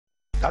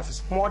that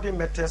is modern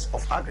methods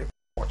of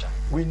agriculture.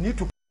 We need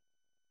to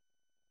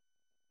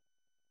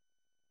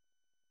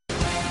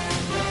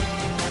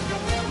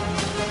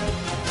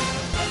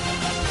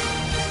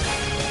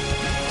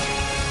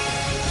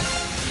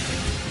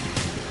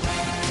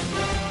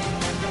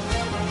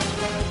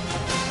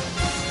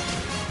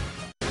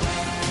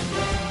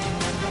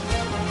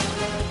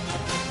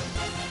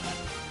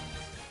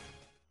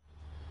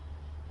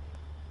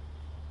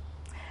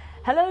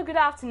Hello, good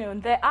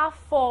afternoon. There are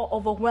 4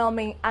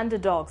 overwhelming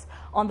underdogs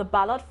on the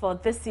ballot for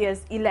this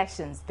year's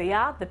elections. They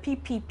are the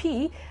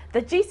PPP,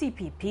 the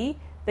GCPP,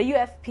 the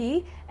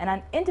UFP, and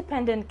an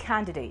independent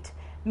candidate.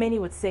 Many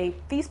would say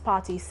these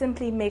parties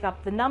simply make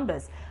up the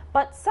numbers,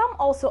 but some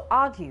also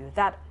argue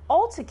that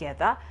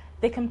altogether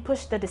they can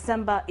push the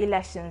December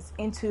elections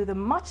into the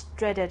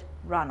much-dreaded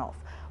runoff.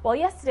 Well,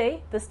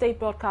 yesterday, the state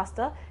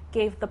broadcaster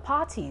gave the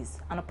parties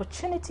an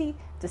opportunity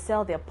to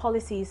sell their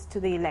policies to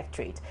the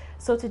electorate.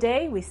 So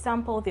today, we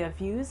sample their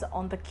views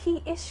on the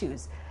key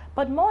issues,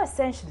 but more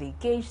essentially,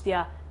 gauge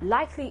their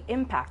likely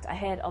impact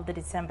ahead of the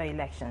December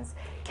elections.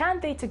 Can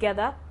they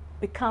together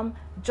become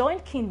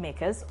joint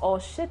kingmakers, or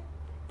should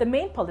the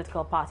main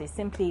political parties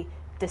simply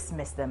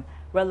dismiss them?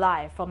 We're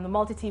live from the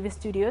Multi-TV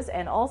studios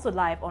and also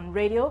live on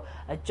radio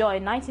at Joy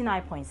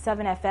 99.7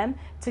 FM.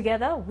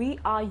 Together, we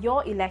are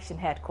your election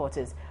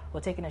headquarters. We're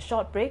taking a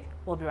short break.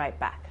 We'll be right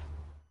back.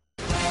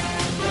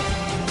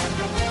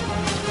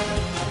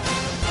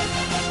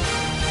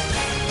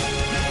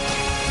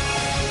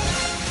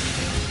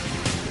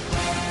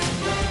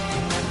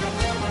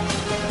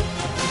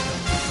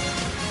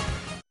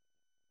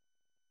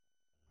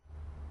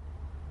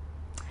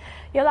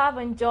 You're live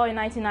on Joy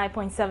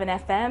 99.7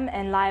 FM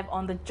and live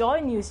on the Joy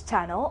News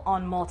channel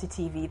on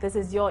Multi-TV. This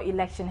is your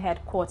election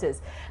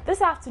headquarters. This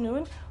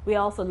afternoon, we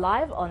are also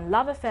live on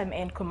Love FM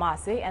in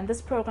Kumasi, and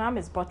this program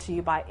is brought to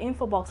you by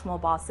Infobox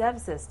Mobile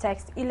Services.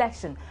 Text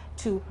election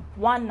to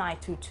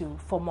 1922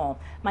 for more.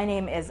 My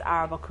name is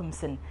Araba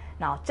Kumsin.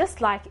 Now, just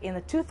like in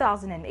the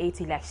 2008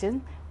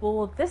 election, we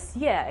will this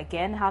year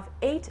again have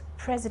 8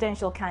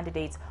 presidential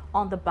candidates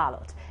on the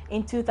ballot.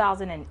 In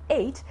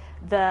 2008,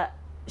 the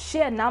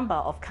sheer number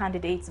of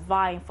candidates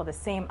vying for the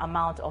same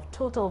amount of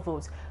total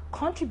votes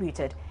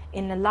contributed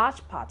in a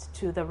large part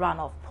to the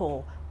runoff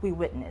poll we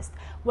witnessed.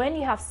 When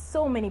you have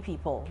so many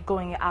people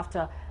going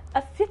after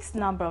a fixed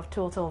number of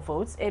total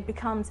votes, it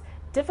becomes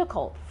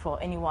difficult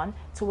for anyone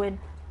to win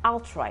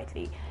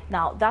outrightly.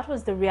 Now, that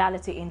was the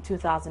reality in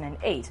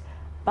 2008.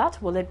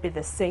 But will it be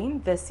the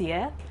same this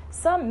year?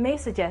 Some may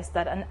suggest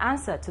that an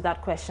answer to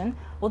that question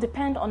will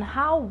depend on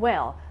how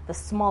well the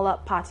smaller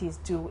parties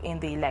do in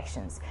the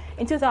elections.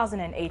 In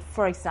 2008,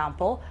 for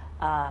example,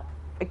 the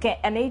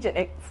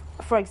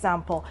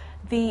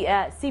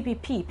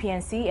CPP,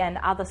 PNC, and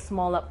other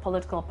smaller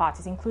political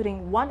parties,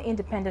 including one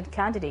independent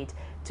candidate,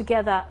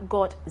 together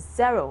got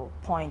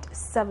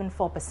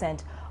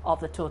 0.74% of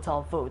the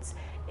total votes.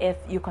 If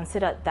you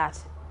consider that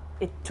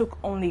it took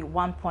only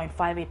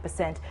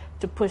 1.58%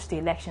 to push the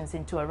elections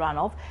into a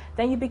runoff,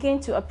 then you begin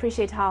to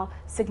appreciate how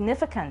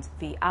significant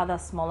the other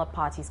smaller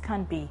parties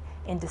can be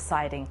in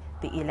deciding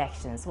the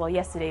elections. Well,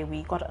 yesterday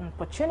we got an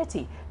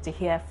opportunity to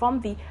hear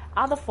from the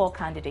other 4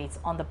 candidates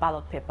on the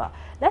ballot paper.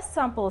 Let's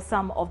sample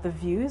some of the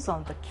views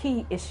on the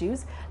key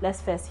issues.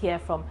 Let's first hear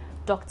from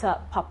Dr.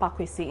 Papa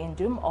Kwesi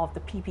Indum of the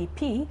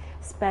PPP,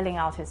 spelling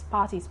out his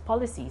party's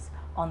policies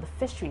on the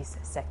fisheries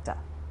sector.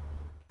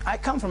 I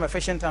come from a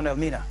fishing town,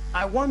 Elmina.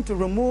 I want to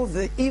remove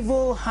the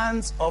evil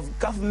hands of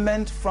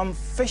government from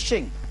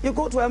fishing. You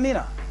go to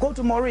Elmina, go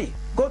to Mori,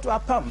 go to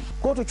Apam,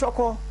 go to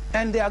Choco,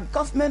 and there are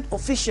government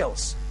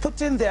officials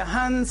putting their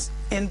hands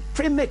in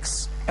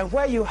premix, and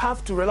where you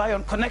have to rely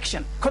on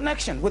connection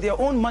with your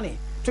own money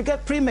to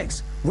get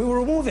premix. We will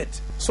remove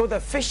it so the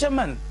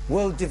fishermen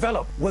will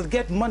develop, will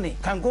get money,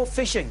 can go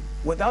fishing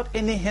without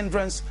any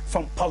hindrance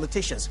from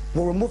politicians.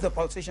 We'll remove the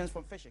politicians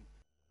from fishing.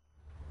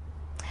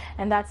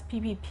 And that's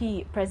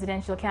PPP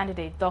presidential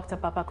candidate Dr.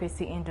 Papa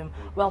Kwesi Indum.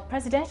 Well,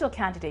 presidential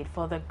candidate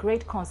for the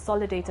Great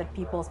Consolidated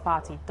People's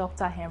Party,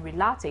 Dr. Henry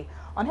Lartey,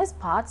 on his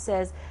part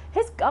says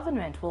his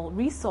government will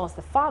resource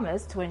the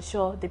farmers to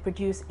ensure they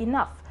produce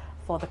enough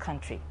for the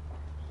country.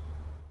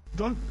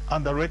 Don't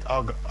underrate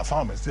our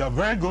farmers. They are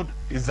very good,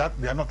 is that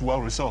they are not well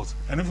resourced.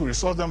 And if we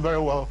resource them very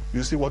well,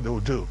 you see what they will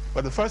do.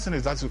 But the first thing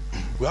is that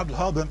we have to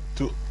help them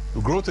to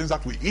grow things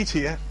that we eat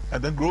here,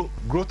 and then grow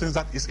things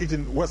that is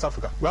eaten in West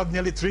Africa. We have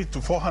nearly 300,000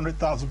 to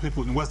 400,000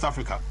 people in West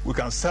Africa. We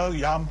can sell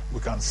yam, we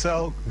can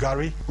sell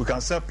gari, we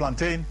can sell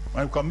plantain,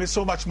 and we can make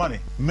so much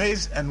money.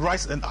 Maize and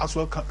rice and as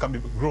well can be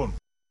grown.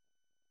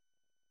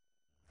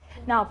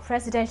 Now,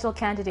 presidential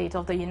candidate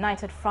of the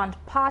United Front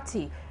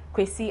Party,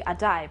 Kwesi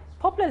Adai,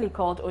 popularly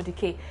called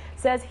Odike,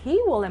 says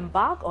he will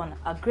embark on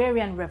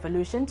agrarian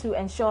revolution to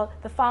ensure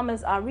the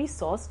farmers are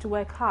resourced to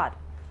work hard.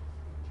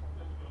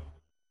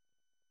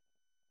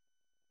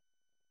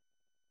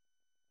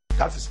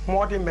 That is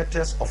modern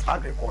methods of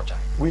agriculture.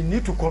 We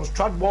need to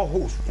construct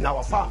boreholes in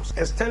our farms,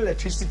 extend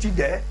electricity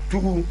there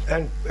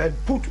and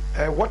put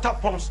water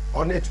pumps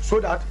on it so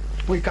that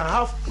we can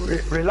have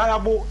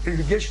reliable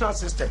irrigation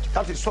system,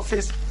 that is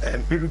surface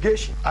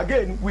irrigation.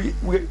 Again,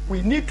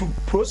 we need to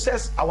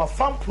process our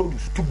farm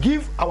produce to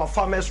give our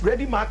farmers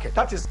ready market,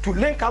 that is to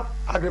link up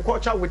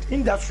agriculture with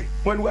industry.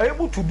 When we're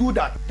able to do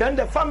that, then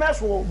the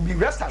farmers will be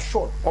rest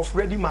assured of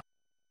ready market.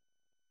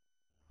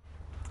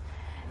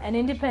 An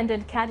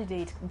independent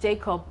candidate,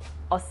 Jacob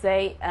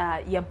Osei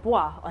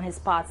Yeboah, on his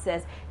part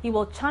says he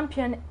will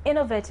champion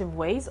innovative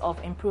ways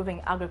of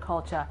improving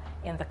agriculture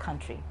in the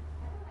country.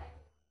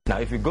 Now,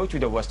 if you go to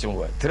the Western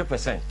world,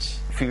 3%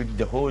 feed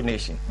the whole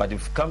nation. But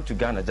if you come to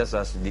Ghana, just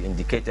as the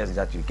indicators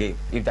that you gave,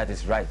 if that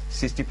is right,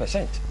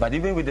 60%. But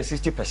even with the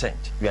 60%,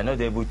 we are not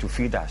able to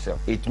feed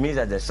ourselves. It means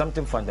that there's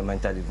something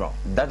fundamentally wrong.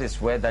 That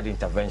is where that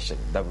intervention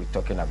that we're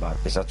talking about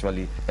is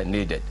actually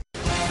needed.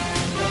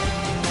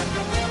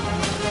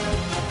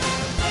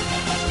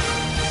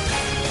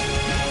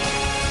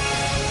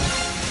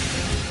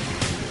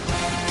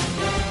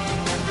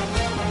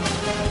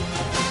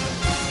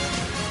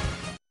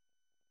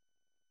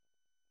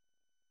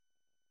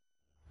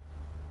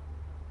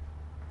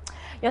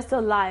 You're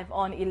still live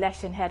on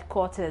Election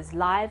Headquarters,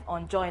 live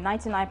on Joy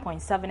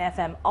 99.7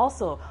 FM,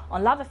 also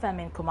on Love FM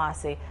in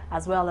Kumasi,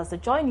 as well as the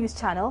Joy News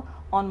channel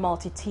on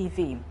Multi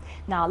TV.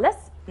 Now,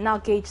 let's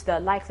gauge the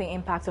likely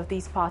impact of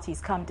these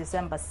parties come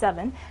December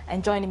 7.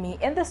 And joining me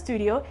in the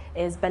studio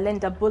is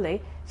Belinda Bulle.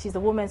 She's the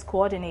Women's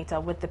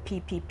Coordinator with the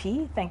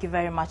PPP. Thank you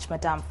very much,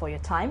 Madam, for your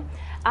time.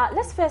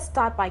 Let's first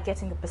start by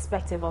getting the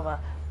perspective of a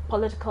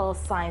political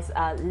science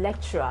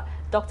lecturer,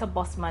 Dr.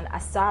 Bosman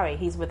Asare.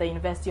 He's with the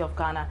University of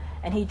Ghana,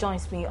 and he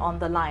joins me on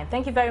the line.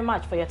 Thank you very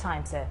much for your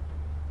time, sir.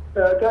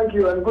 Thank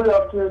you, and good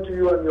afternoon to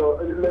you and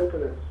your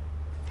listeners.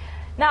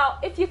 Now,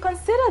 if you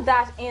consider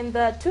that in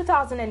the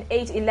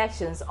 2008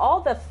 elections, all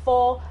the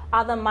 4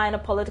 other minor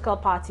political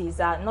parties,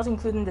 not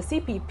including the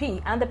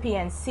CPP and the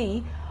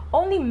PNC,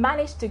 only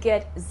managed to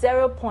get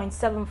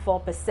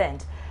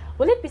 0.74%,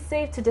 will it be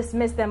safe to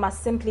dismiss them as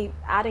simply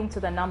adding to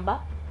the number?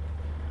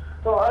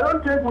 No, I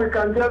don't think we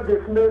can just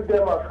dismiss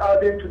them as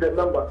adding to the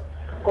number.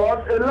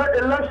 Because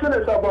election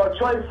is about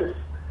choices.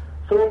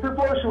 So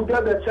people should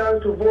get the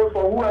chance to vote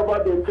for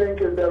whoever they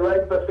think is the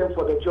right person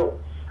for the job.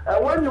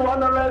 And when you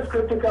analyze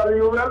critically,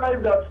 you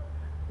realize that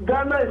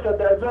Ghana is a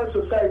diverse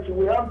society.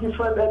 We have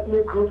different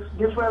ethnic groups,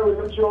 different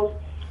religious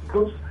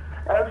groups.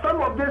 And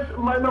some of these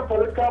minor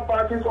political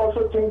parties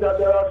also think that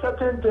there are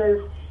certain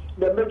things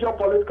the major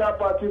political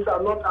parties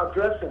are not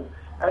addressing.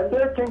 And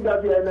they think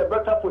that they are in a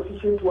better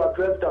position to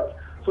address that.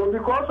 So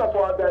because of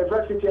our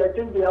diversity, I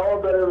think they are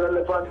all very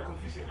relevant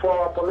for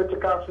our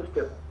political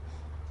system.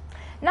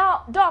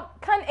 Now,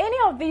 Doc, can any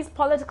of these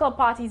political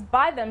parties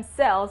by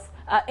themselves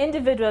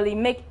individually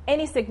make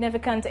any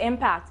significant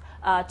impact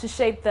to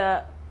shape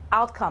the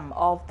outcome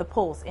of the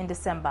polls in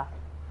December?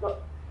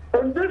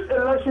 In this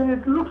election,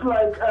 it looks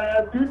like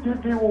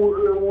PPP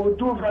will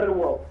do very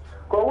well.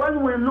 Because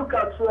when we look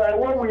at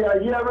what we are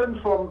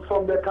hearing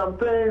from the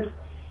campaigns,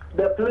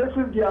 the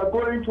places they are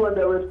going to and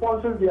the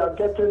responses they are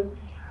getting,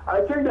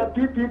 I think that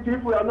PPP,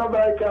 if we are not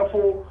very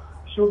careful,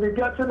 should be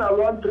getting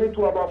around 3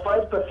 to about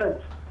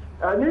 5%.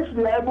 And if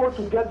they are able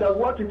to get that,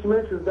 what it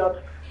means is that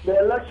the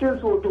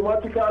elections will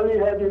automatically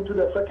head into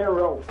the second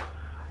round.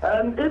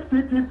 And if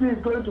PPP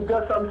is going to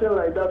get something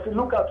like that,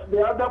 look at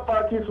the other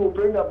parties will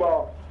bring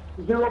about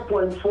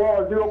 0.4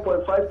 or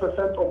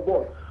 0.5% on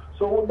board.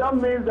 So that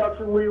means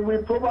that we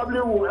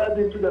probably will head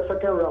into the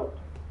second round.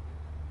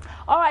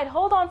 All right,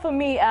 hold on for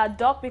me,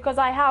 Doc, because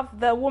I have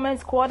the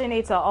Women's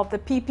Coordinator of the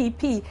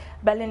PPP,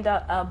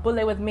 Belinda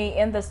Bulle, with me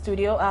in the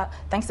studio.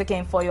 Thanks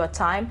again for your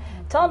time.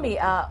 Tell me,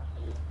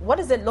 what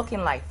is it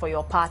looking like for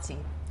your party?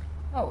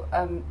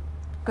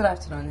 Good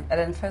afternoon. And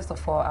then first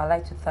of all, I'd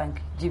like to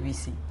thank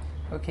GBC,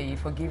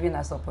 for giving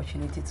us the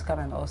opportunity to come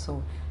and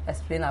also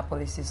explain our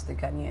policies to the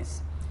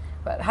Ghanaians.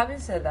 But having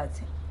said that,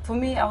 for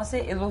me, I would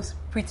say it looks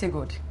pretty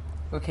good,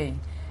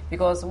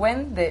 because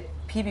when the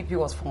PPP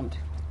was formed,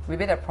 we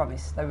made a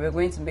promise that we were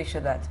going to make sure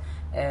that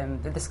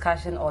the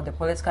discussion or the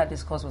political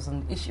discourse was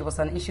an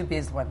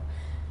issue-based one.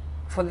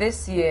 For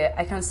this year,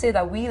 I can say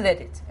that we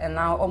led it, and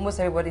now almost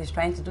everybody is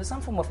trying to do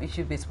some form of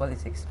issue-based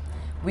politics.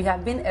 We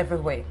have been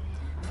everywhere.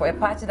 For a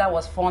party that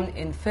was formed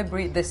in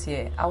February this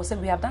year, I would say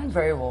we have done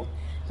very well,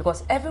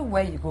 because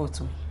everywhere you go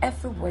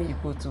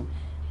to,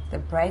 the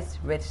bright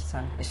red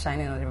sun is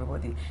shining on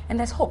everybody, and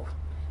there's hope.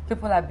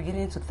 People are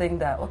beginning to think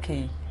that,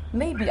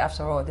 maybe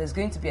after all, there's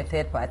going to be a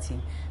third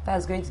party that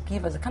is going to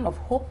give us a kind of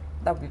hope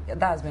that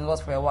has been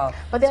lost for a while.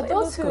 But there are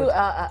those who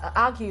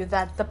argue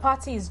that the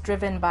party is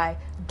driven by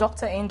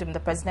Dr. Indom, the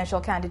presidential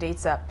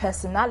candidate's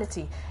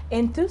personality.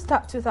 In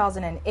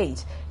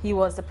 2008, he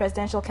was the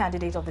presidential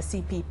candidate of the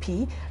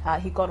CPP.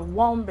 He got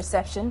warm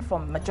reception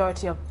from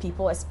majority of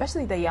people,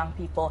 especially the young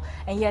people,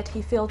 and yet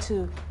he failed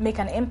to make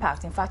an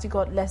impact. In fact, he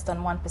got less than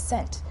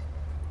 1%.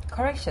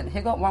 Correction, he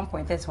got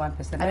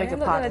 1.31%. I beg your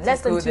pardon,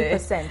 less than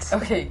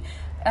 2%.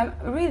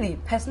 Really,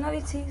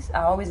 personalities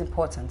are always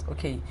important,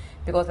 okay?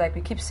 Because like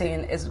we keep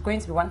saying, it's going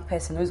to be one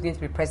person who's going to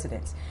be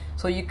president.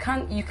 So you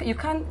can't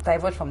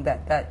divert from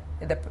that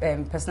the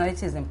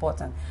personality is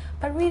important.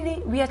 But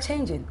really, we are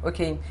changing,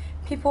 okay?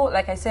 People,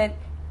 like I said,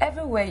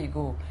 everywhere you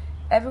go,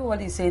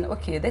 everyone is saying,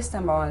 okay, this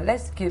time around,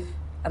 let's give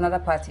another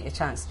party a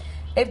chance.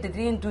 If they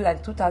didn't do that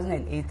in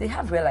 2008, they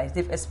have realized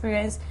they've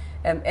experienced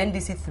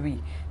NDC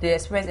 3, they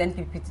experienced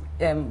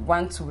NPP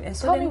 1, 2, and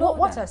so tell me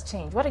what has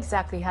changed? What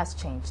exactly has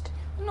changed?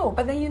 No,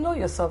 but then you know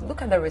yourself.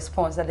 Look at the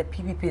response that the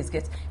PPPs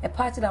get. A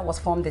party that was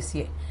formed this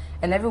year,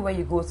 and everywhere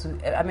you go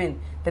to, I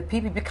mean, the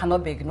PPP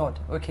cannot be ignored.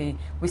 Okay,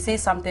 we say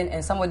something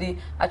and somebody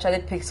actually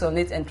picks on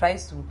it and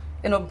tries to,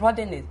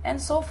 broaden it.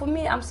 And so for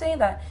me, I'm saying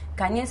that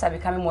Ghanaians are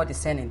becoming more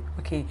discerning.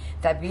 Okay,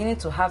 they're beginning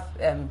to have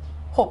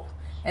hope,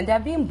 and they're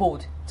being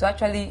bold to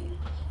actually,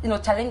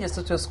 challenge the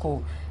status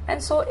quo.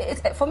 And so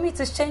for me, it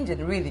is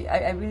changing. Really,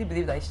 I really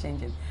believe that it's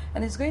changing,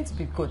 and it's going to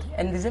be good.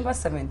 And December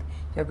 7th.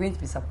 You're going to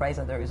be surprised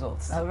at the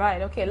results. All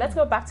right, okay. Let's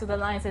go back to the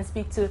lines and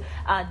speak to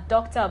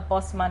Dr.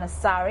 Bosman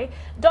Asare.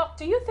 Doc,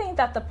 do you think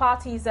that the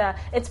parties,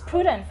 it's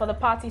prudent for the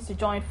parties to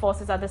join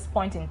forces at this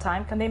point in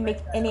time? Can they make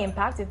any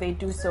impact if they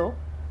do so?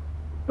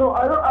 No,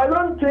 I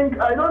don't think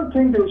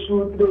they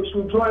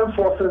should join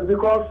forces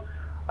because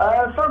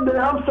they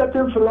have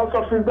certain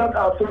philosophies that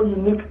are so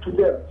unique to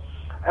them,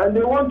 and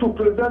they want to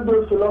present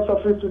those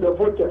philosophies to the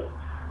voters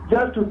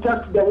just to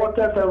test the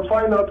waters and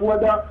find out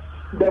whether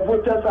the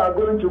voters are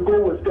going to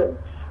go with them.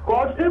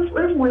 Because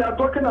if we are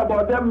talking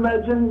about them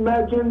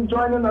merging,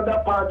 joining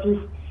other parties,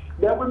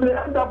 then we may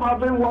end up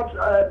having what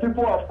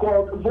people have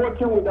called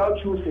voting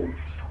without choosing.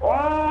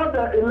 All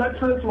the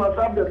electors must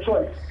have the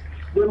choice.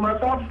 They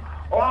must have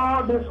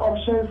all these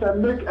options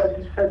and make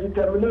a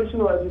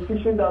determination or a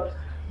decision that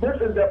this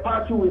is the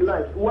party we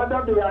like.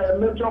 Whether they are a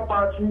major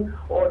party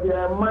or they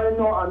are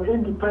minor and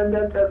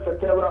independent,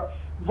 etc.,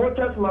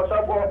 voters must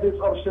have all these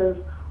options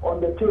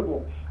on the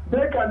table.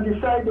 They can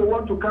decide they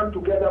want to come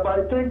together, but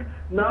I think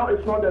now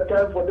it's not the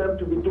time for them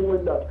to be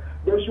doing that.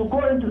 They should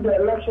go into the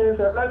elections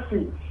and let's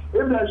see.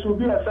 If there should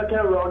be a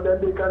second round,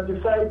 then they can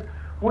decide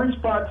which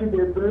party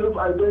they believe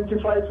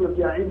identifies with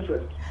their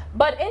interests.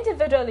 But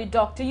individually,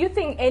 Doc, do you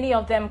think any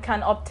of them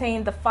can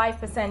obtain the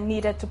 5%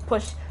 needed to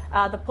push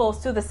the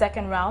polls to the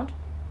second round?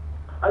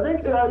 I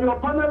think your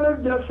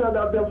panelists just said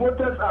that the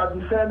voters are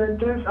discerning,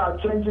 things are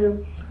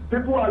changing,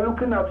 people are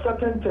looking at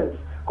certain things.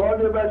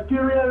 Because they've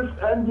experienced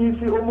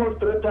NDC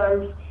almost 3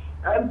 times,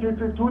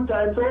 NPP 2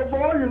 times. So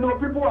for all you know,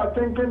 people are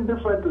thinking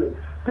differently.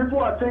 People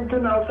are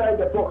thinking outside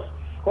the box.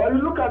 When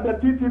you look at the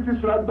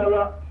PPP flag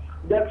bearer,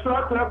 the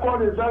track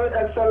record is very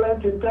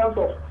excellent in terms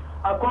of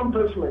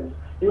accomplishments.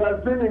 He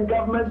has been in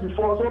government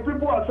before. So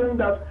people are saying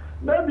that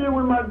maybe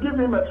we must give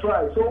him a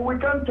try. So we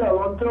can't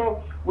tell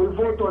until we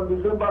vote on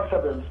December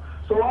 7th.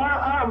 So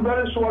I am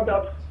very sure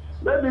that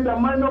maybe the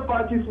minor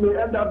parties may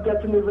end up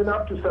getting even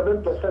up to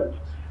 7%.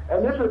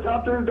 And if it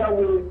happens that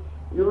way,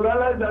 you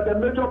realize that the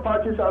major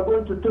parties are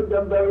going to take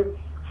them very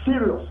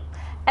serious.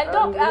 And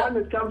Doc, when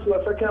it comes to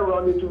a second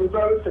round, it will be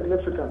very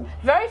significant.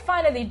 Very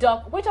finally,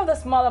 Doc, which of the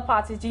smaller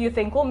parties do you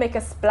think will make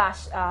a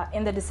splash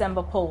in the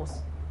December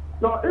polls?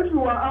 Now, if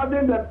you are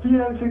adding the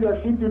PNC, the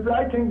CPP,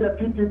 I think the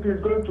PPP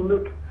is going to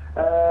make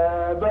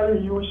a very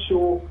huge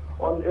show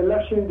on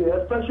election day,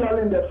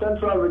 especially in the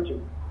central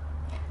region.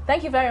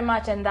 Thank you very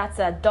much, and that's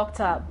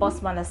Dr.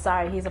 Bosman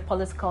Asare. He's a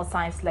political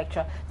science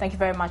lecturer. Thank you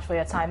very much for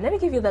your time. Let me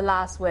give you the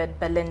last word,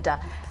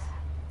 Belinda.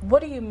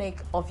 What do you make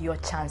of your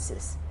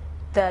chances?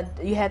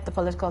 You had the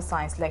political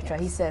science lecturer.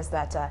 He says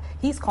that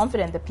he's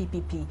confident the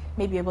PPP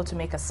may be able to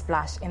make a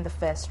splash in the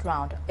first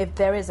round. If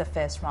there is a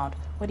first round,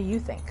 what do you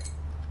think?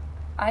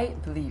 I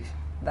believe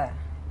that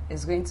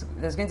there's going to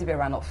be a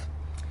runoff.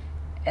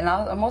 And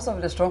I'm also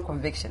with a strong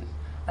conviction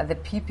that the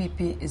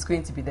PPP is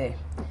going to be there.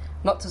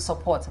 Not to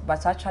support,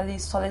 but to actually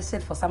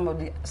solicit for some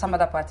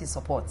other party's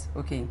support,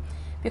 okay?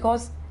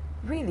 Because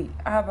really,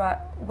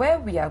 where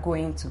we are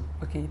going to,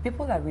 okay,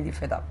 people are really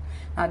fed up.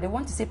 Now, they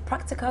want to see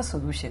practical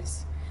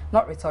solutions,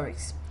 not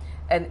rhetorics.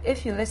 And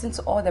if you listen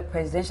to all the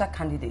presidential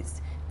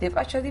candidates, they've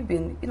actually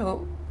been,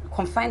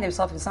 confined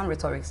themselves in some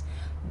rhetorics.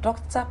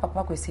 Dr.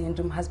 Papa Kwesi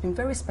Nkrumah has been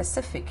very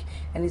specific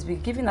and he's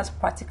been giving us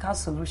practical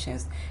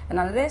solutions. And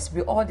unless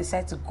we all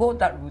decide to go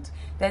that route,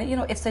 then,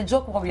 it's a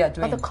joke what we are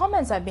doing. But the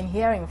comments I've been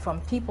hearing from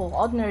people,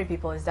 ordinary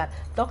people, is that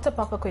Dr.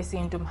 Papa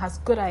Kwesi Nkrumah has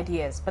good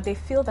ideas, but they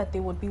feel that they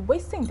would be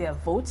wasting their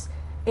votes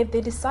if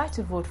they decide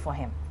to vote for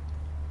him.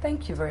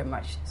 Thank you very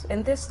much.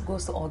 And this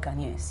goes to all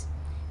Ghanaians.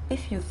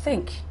 If you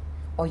think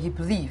or you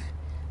believe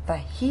that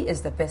he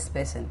is the best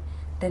person,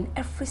 then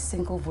every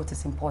single vote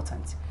is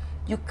important.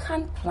 You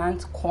can't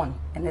plant corn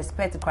and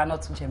expect the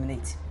groundnut to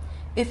germinate.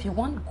 If you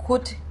want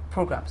good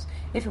programs,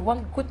 if you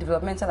want good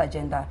developmental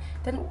agenda,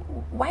 then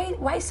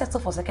why settle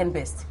for second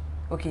best?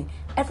 Okay,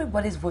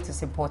 everybody's vote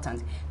is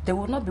important. They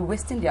will not be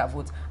wasting their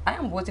vote. I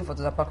am voting for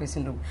Dr. Papa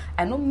Kwesi Nkrumah.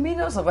 I know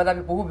millions of other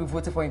people who will be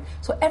voting for him.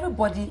 So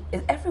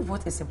every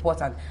vote is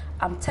important.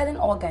 I'm telling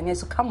all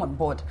Ghanaians to come on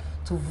board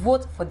to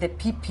vote for the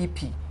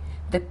PPP.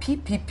 the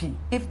PPP,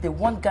 if they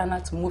want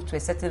Ghana to move to a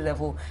certain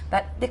level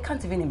that they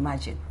can't even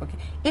imagine, okay?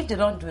 If they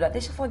don't do that,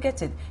 they should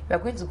forget it. We are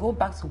going to go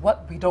back to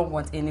what we don't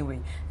want anyway.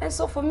 And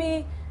so for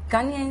me,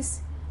 Ghanaians,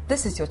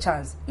 this is your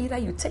chance. Either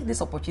you take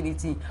this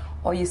opportunity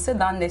or you sit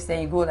down next day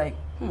and you go like,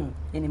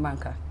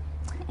 Inimanka.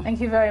 Thank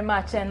you very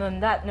much. And on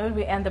that note,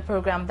 we end the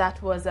program.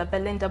 That was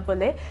Belinda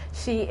Bulle.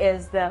 She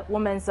is the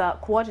Women's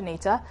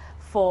Coordinator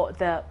for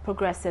the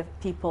Progressive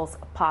People's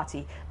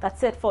Party.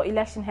 That's it for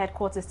Election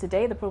Headquarters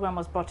today. The program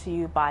was brought to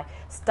you by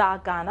Star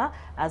Ghana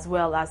as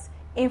well as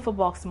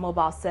Infobox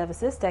Mobile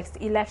Services. Text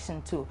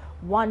election to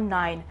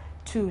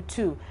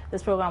 1922.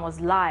 This program was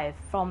live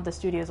from the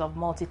studios of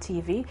Multi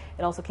TV.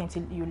 It also came to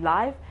you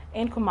live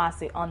in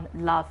Kumasi on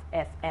Love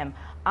FM.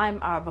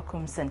 I'm Araba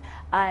Kumson.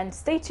 And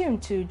stay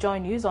tuned to Joy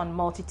News on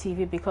Multi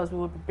TV because we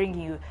will be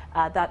bringing you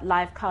that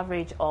live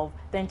coverage of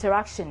the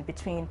interaction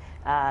between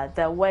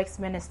the Works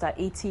Minister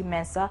E.T.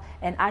 Mensah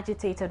and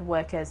agitated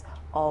workers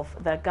of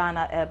the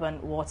Ghana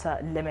Urban Water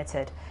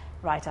Limited.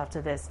 Right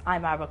after this,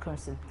 I'm Araba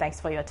Kumson. Thanks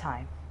for your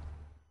time.